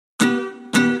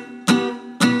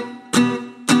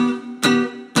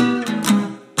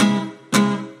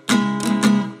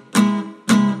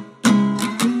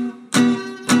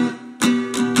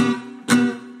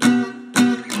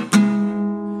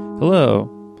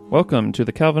Welcome to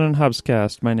the Calvin and Hobbes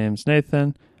Cast. My name's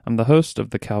Nathan. I'm the host of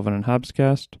the Calvin and Hobbes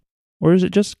Cast. Or is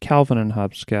it just Calvin and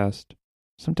Hobbes Cast?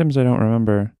 Sometimes I don't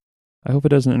remember. I hope it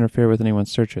doesn't interfere with anyone's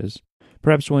searches.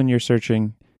 Perhaps when you're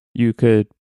searching, you could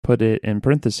put it in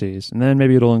parentheses, and then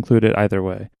maybe it'll include it either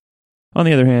way. On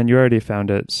the other hand, you already found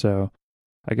it, so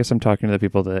I guess I'm talking to the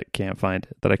people that can't find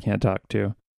it, that I can't talk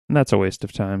to, and that's a waste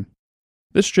of time.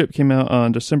 This strip came out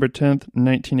on December 10th,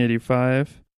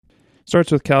 1985.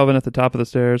 Starts with Calvin at the top of the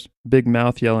stairs, big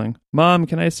mouth yelling, "Mom,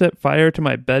 can I set fire to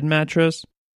my bed mattress?"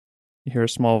 You hear a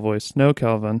small voice, "No,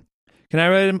 Calvin." "Can I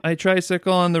ride my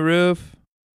tricycle on the roof?"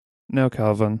 "No,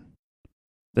 Calvin."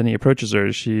 Then he approaches her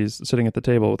as she's sitting at the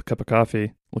table with a cup of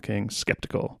coffee, looking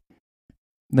skeptical.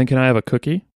 "Then can I have a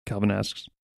cookie?" Calvin asks.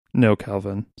 "No,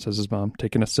 Calvin," says his mom,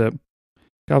 taking a sip.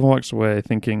 Calvin walks away,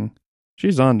 thinking,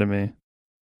 she's on to me.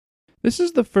 This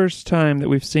is the first time that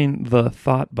we've seen the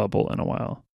thought bubble in a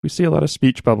while. We see a lot of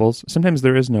speech bubbles. Sometimes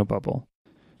there is no bubble.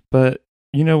 But,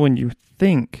 you know, when you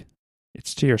think,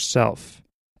 it's to yourself.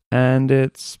 And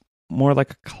it's more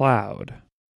like a cloud.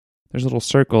 There's little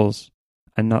circles,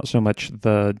 and not so much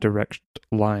the direct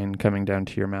line coming down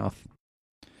to your mouth.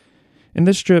 In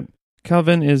this strip,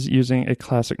 Calvin is using a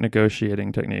classic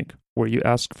negotiating technique, where you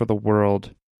ask for the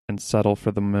world and settle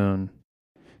for the moon.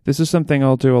 This is something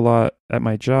I'll do a lot at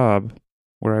my job,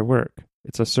 where I work.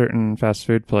 It's a certain fast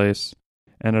food place,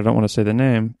 and I don't want to say the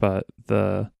name, but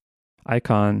the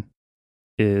icon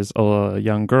is a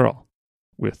young girl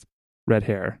with red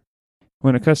hair.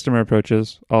 When a customer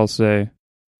approaches, I'll say,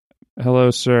 "Hello,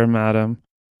 sir, madam.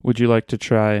 Would you like to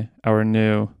try our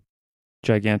new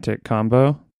gigantic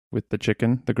combo with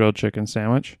the grilled chicken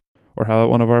sandwich? Or how about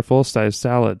one of our full-size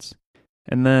salads?"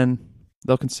 And then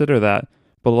they'll consider that,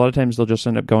 but a lot of times they'll just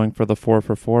end up going for the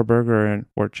 4-for-4 burger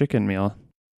or chicken meal.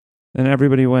 And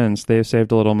everybody wins. They've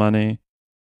saved a little money.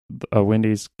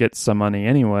 Wendy's gets some money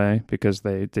anyway because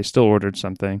they still ordered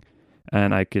something,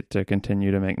 and I get to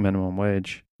continue to make minimum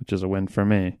wage, which is a win for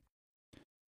me.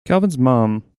 Calvin's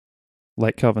mom,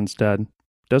 like Calvin's dad,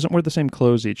 doesn't wear the same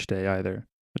clothes each day either,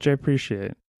 which I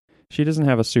appreciate. She doesn't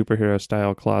have a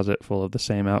superhero-style closet full of the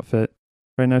same outfit.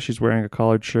 Right now she's wearing a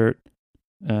collared shirt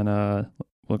and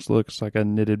looks like a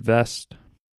knitted vest.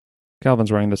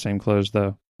 Calvin's wearing the same clothes,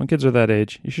 though. When kids are that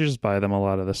age, you should just buy them a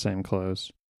lot of the same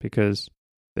clothes, because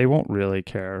they won't really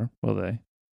care, will they?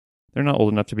 They're not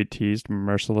old enough to be teased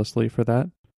mercilessly for that,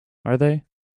 are they?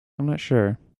 I'm not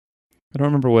sure. I don't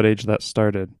remember what age that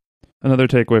started. Another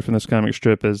takeaway from this comic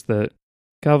strip is that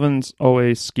Calvin's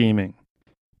always scheming,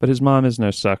 but his mom is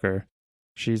no sucker.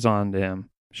 She's on to him.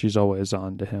 She's always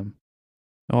on to him.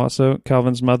 Also,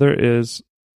 Calvin's mother is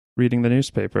reading the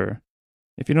newspaper.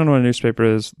 If you don't know what a newspaper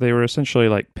is, they were essentially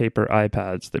like paper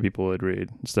iPads that people would read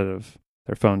instead of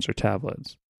their phones or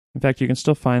tablets. In fact, you can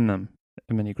still find them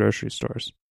in many grocery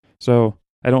stores. So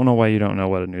I don't know why you don't know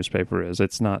what a newspaper is.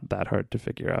 It's not that hard to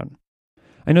figure out.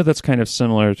 I know that's kind of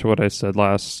similar to what I said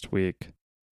last week,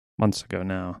 months ago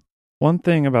now. One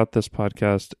thing about this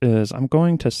podcast is I'm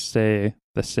going to say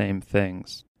the same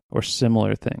things or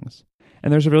similar things.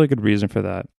 And there's a really good reason for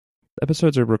that. The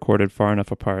episodes are recorded far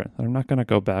enough apart that I'm not going to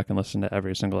go back and listen to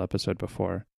every single episode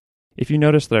before. If you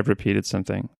notice that I've repeated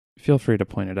something, feel free to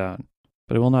point it out,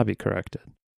 but it will not be corrected.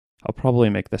 I'll probably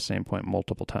make the same point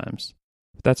multiple times.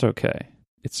 But that's okay.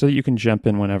 It's so that you can jump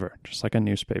in whenever, just like a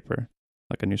newspaper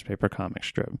comic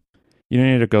strip. You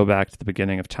don't need to go back to the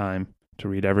beginning of time to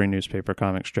read every newspaper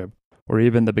comic strip, or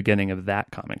even the beginning of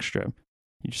that comic strip.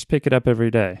 You just pick it up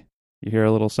every day. You hear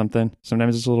a little something.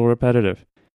 Sometimes it's a little repetitive.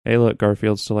 Hey, look,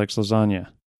 Garfield still likes lasagna.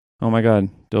 Oh my God,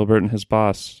 Dilbert and his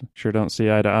boss sure don't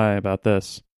see eye to eye about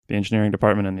this. The engineering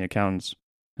department and the accountants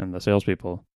and the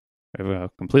salespeople have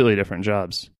completely different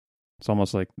jobs. It's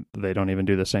almost like they don't even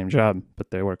do the same job,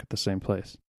 but they work at the same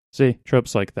place. See,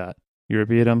 tropes like that. You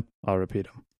repeat them, I'll repeat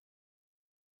them.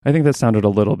 I think that sounded a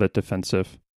little bit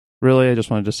defensive. Really, I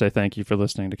just wanted to say thank you for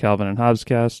listening to Calvin and Hobbes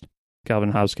Cast. Calvin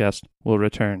and Hobbes Cast will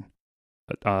return.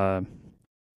 But I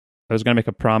was going to make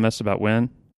a promise about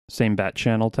when. Same bat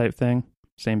channel type thing?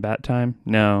 Same bat time?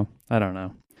 No, I don't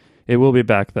know. It will be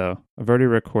back, though. I've already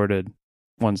recorded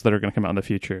ones that are going to come out in the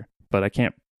future, but I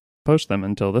can't post them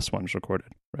until this one's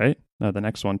recorded, right? No, the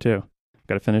next one, too.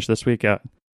 Got to finish this week out.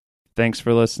 Thanks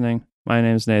for listening. My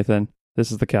name's Nathan.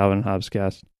 This is the Calvin and Hobbes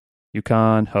Cast.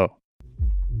 Yukon Ho.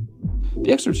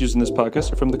 The excerpts used in this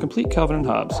podcast are from The Complete Calvin and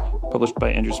Hobbes, published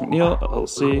by Andrews McNeil,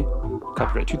 LLC,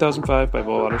 copyright 2005 by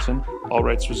Bo Watterson, all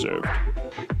rights reserved.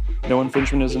 No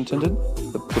infringement is intended.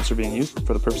 The clips are being used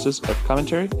for the purposes of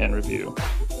commentary and review.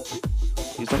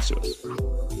 Please don't sue us.